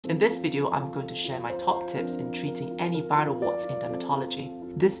In this video, I'm going to share my top tips in treating any viral warts in dermatology.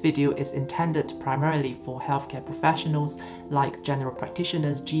 This video is intended primarily for healthcare professionals like general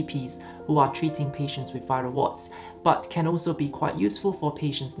practitioners, GPs, who are treating patients with viral warts, but can also be quite useful for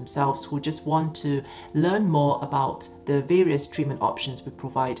patients themselves who just want to learn more about the various treatment options we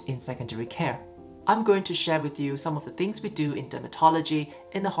provide in secondary care. I'm going to share with you some of the things we do in dermatology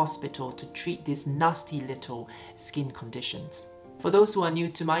in the hospital to treat these nasty little skin conditions. For those who are new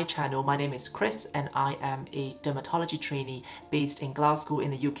to my channel, my name is Chris and I am a dermatology trainee based in Glasgow in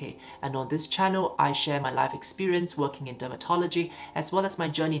the UK. And on this channel, I share my life experience working in dermatology as well as my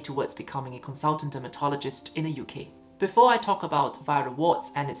journey towards becoming a consultant dermatologist in the UK. Before I talk about viral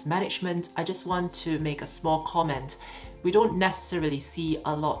warts and its management, I just want to make a small comment. We don't necessarily see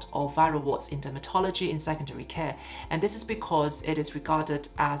a lot of viral warts in dermatology in secondary care, and this is because it is regarded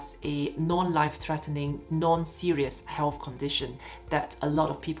as a non-life-threatening, non-serious health condition that a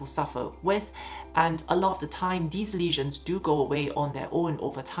lot of people suffer with, and a lot of the time these lesions do go away on their own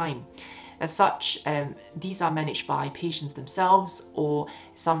over time. As such, these are managed by patients themselves or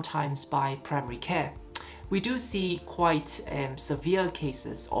sometimes by primary care. We do see quite severe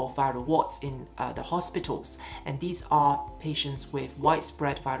cases of viral warts in the hospitals, and these are patients with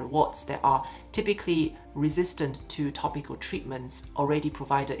widespread viral warts that are typically resistant to topical treatments already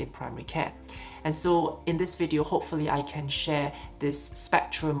provided in primary care. And so in this video, hopefully I can share this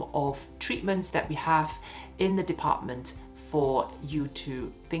spectrum of treatments that we have in the department for you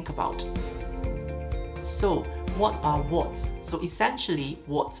to think about. So, what are warts? So essentially,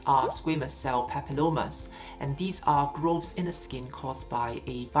 warts are squamous cell papillomas, and these are growths in the skin caused by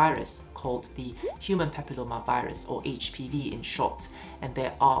a virus called the human papilloma virus, or HPV in short. And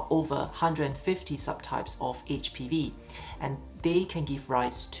there are over 150 subtypes of HPV, and they can give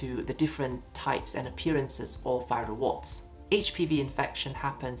rise to the different types and appearances of viral warts. HPV infection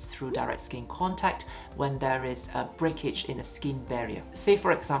happens through direct skin contact when there is a breakage in the skin barrier. Say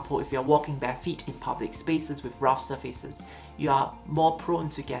for example, if you're walking bare feet in public spaces with rough surfaces, you are more prone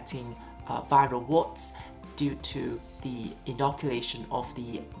to getting viral warts due to the inoculation of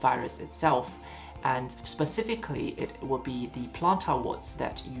the virus itself. And specifically, it will be the plantar warts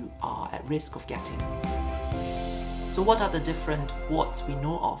that you are at risk of getting. So what are the different warts we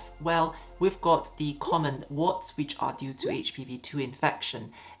know of? Well, we've got the common warts which are due to HPV-2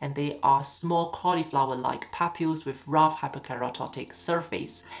 infection, and they are small cauliflower-like papules with rough hyperkeratotic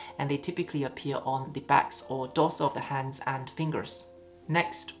surface, and they typically appear on the backs or dorsal of the hands and fingers.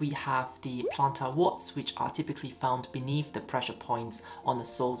 Next, we have the plantar warts, which are typically found beneath the pressure points on the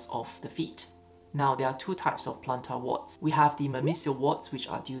soles of the feet. Now, there are two types of plantar warts. We have the mesial warts, which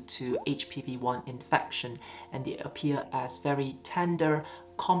are due to HPV-1 infection, and they appear as very tender,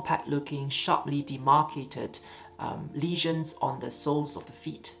 compact-looking, sharply demarcated lesions on the soles of the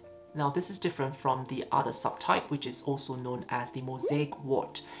feet. Now, this is different from the other subtype, which is also known as the mosaic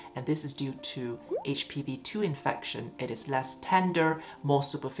wart, and this is due to HPV-2 infection. It is less tender, more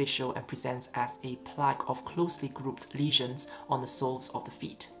superficial, and presents as a plaque of closely grouped lesions on the soles of the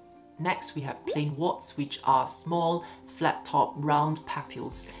feet. Next, we have plain warts, which are small, flat-top, round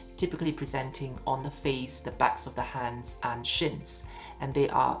papules, typically presenting on the face, the backs of the hands, and shins, and they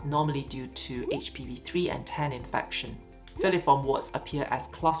are normally due to HPV-3 and 10 infection. Filiform warts appear as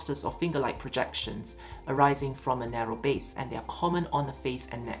clusters of finger-like projections arising from a narrow base, and they are common on the face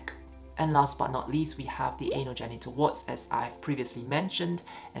and neck. And last but not least, we have the anogenital warts, as I've previously mentioned,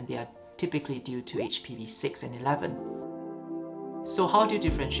 and they are typically due to HPV-6 and 11. So how do you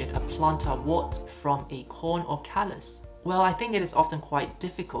differentiate a plantar wart from a corn or callus? Well, I think it is often quite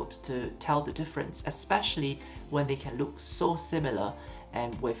difficult to tell the difference, especially when they can look so similar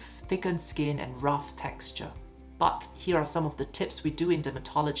and with thickened skin and rough texture. But here are some of the tips we do in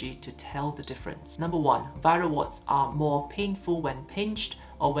dermatology to tell the difference. Number one, viral warts are more painful when pinched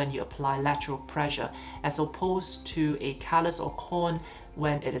or when you apply lateral pressure, as opposed to a callus or corn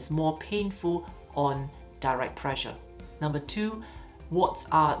when it is more painful on direct pressure. Number two, warts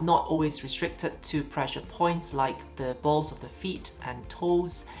are not always restricted to pressure points like the balls of the feet and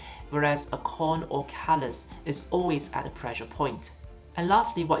toes, whereas a corn or callus is always at a pressure point. And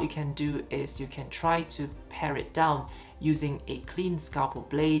lastly, what you can do is you can try to pare it down using a clean scalpel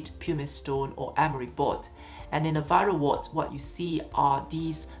blade, pumice stone, or emery board. And in a viral wart, what you see are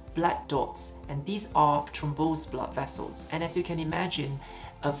these black dots, and these are thrombosed blood vessels. And as you can imagine,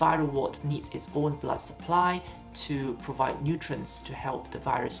 a viral wart needs its own blood supply to provide nutrients to help the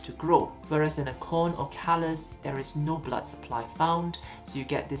virus to grow. Whereas in a corn or callus, there is no blood supply found, so you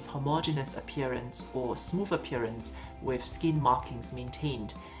get this homogeneous appearance or smooth appearance with skin markings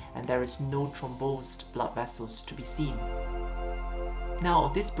maintained, and there is no thrombosed blood vessels to be seen. Now,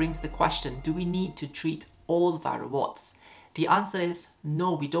 this brings the question, do we need to treat all viral warts? The answer is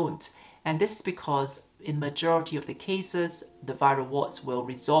no, we don't. And this is because in majority of the cases, the viral warts will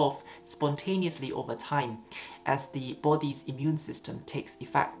resolve spontaneously over time as the body's immune system takes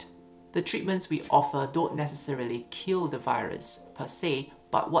effect. The treatments we offer don't necessarily kill the virus per se,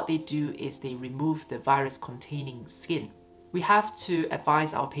 but what they do is they remove the virus-containing skin. We have to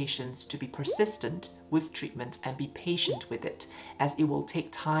advise our patients to be persistent with treatment and be patient with it, as it will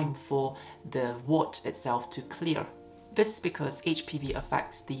take time for the wart itself to clear. This is because HPV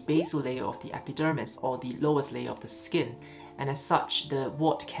affects the basal layer of the epidermis, or the lowest layer of the skin, and as such the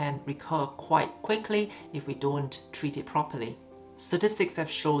wart can recur quite quickly if we don't treat it properly. Statistics have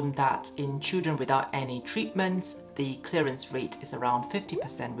shown that in children without any treatments, the clearance rate is around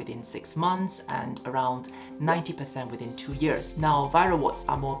 50% within 6 months and around 90% within 2 years. Now, viral warts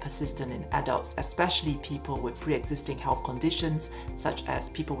are more persistent in adults, especially people with pre-existing health conditions, such as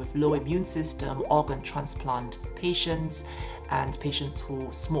people with low immune system, organ transplant patients, and patients who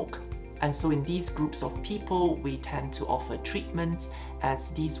smoke. And so in these groups of people, we tend to offer treatment, as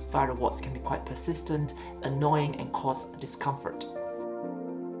these viral warts can be quite persistent, annoying, and cause discomfort.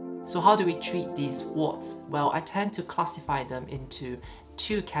 So how do we treat these warts? Well, I tend to classify them into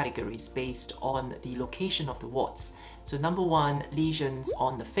 2 categories based on the location of the warts. So number 1, lesions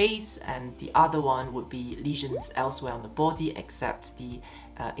on the face, and the other one would be lesions elsewhere on the body except the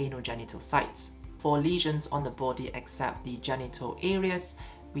anogenital sites. For lesions on the body except the genital areas,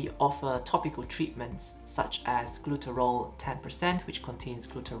 we offer topical treatments such as glutarol 10%, which contains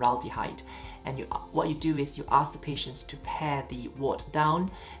glutaraldehyde. And what you do is you ask the patients to pare the wart down,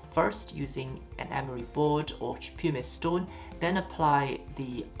 first using an emery board or pumice stone, then apply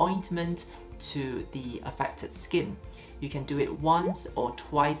the ointment to the affected skin. You can do it once or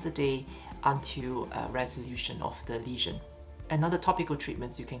twice a day until resolution of the lesion. Another topical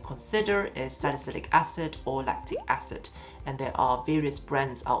treatments you can consider is salicylic acid or lactic acid, and there are various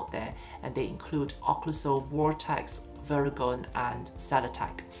brands out there, and they include Oclusol, Warts, Vergon, and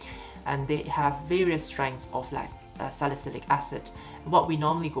Salatac, and they have various strengths of salicylic acid. What we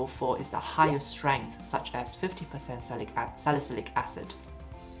normally go for is the higher strength, such as 50% salicylic acid.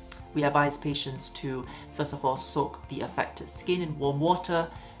 We advise patients to first of all soak the affected skin in warm water,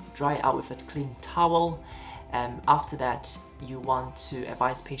 dry it out with a clean towel. After that, you want to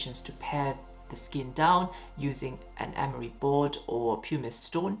advise patients to pare the skin down using an emery board or pumice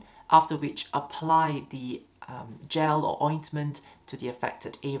stone, after which apply the gel or ointment to the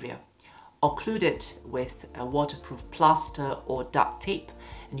affected area. Occlude it with a waterproof plaster or duct tape,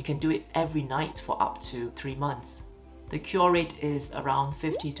 and you can do it every night for up to 3 months. The cure rate is around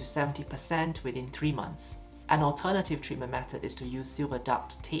 50 to 70% within 3 months. An alternative treatment method is to use silver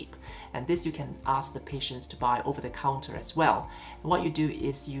duct tape, and this you can ask the patients to buy over the counter as well. And what you do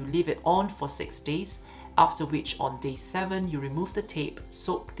is you leave it on for 6 days, after which on day 7 you remove the tape,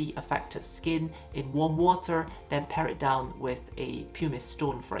 soak the affected skin in warm water, then pare it down with a pumice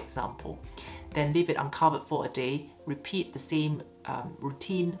stone, for example. Then leave it uncovered for a day, repeat the same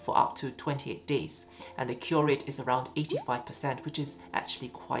routine for up to 28 days, and the cure rate is around 85%, which is actually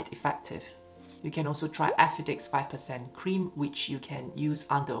quite effective. You can also try Affidix 5% cream, which you can use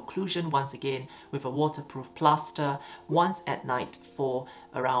under occlusion, once again with a waterproof plaster, once at night for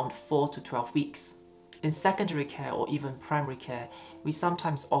around 4 to 12 weeks. In secondary care or even primary care, we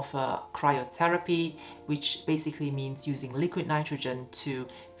sometimes offer cryotherapy, which basically means using liquid nitrogen to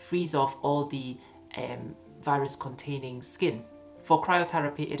freeze off all the virus-containing skin. For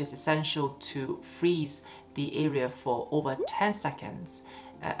cryotherapy, it is essential to freeze the area for over 10 seconds,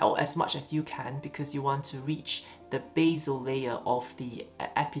 or as much as you can, because you want to reach the basal layer of the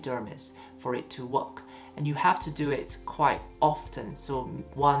epidermis for it to work. And you have to do it quite often, so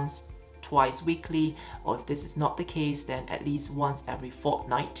once, twice weekly, or if this is not the case, then at least once every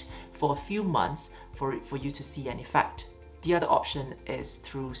fortnight for a few months for you to see an effect. The other option is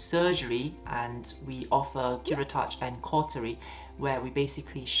through surgery, and we offer curettage and cautery, where we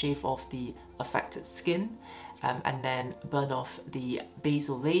basically shave off the affected skin and then burn off the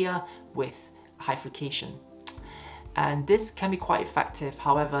basal layer with hyfrication. And this can be quite effective.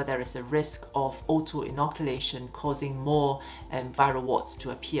 However, there is a risk of auto-inoculation causing more viral warts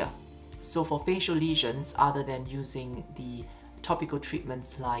to appear. So for facial lesions, other than using the topical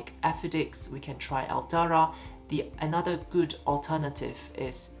treatments like Affidix, we can try Aldara. Another good alternative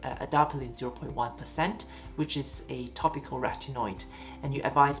is adapalene 0.1%, which is a topical retinoid, and you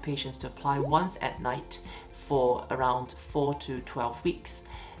advise patients to apply once at night for around 4 to 12 weeks.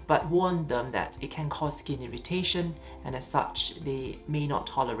 but warn them that it can cause skin irritation, and as such they may not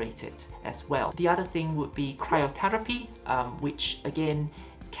tolerate it as well. The other thing would be cryotherapy, which again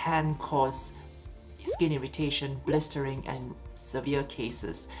can cause skin irritation, blistering, and severe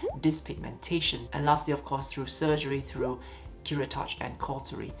cases, dyspigmentation. And lastly, of course, through surgery, through curettage and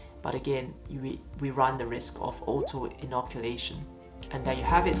cautery. But again, we run the risk of auto-inoculation. And there you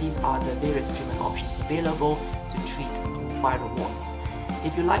have it. These are the various treatment options available to treat viral warts.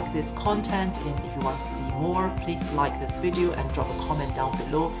 If you like this content and if you want to see more, please like this video and drop a comment down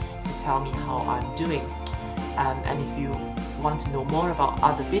below to tell me how I'm doing. And if you want to know more about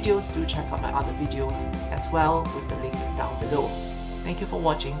other videos, do check out my other videos as well with the link down below. Thank you for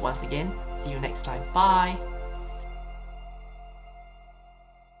watching once again. See you next time. Bye!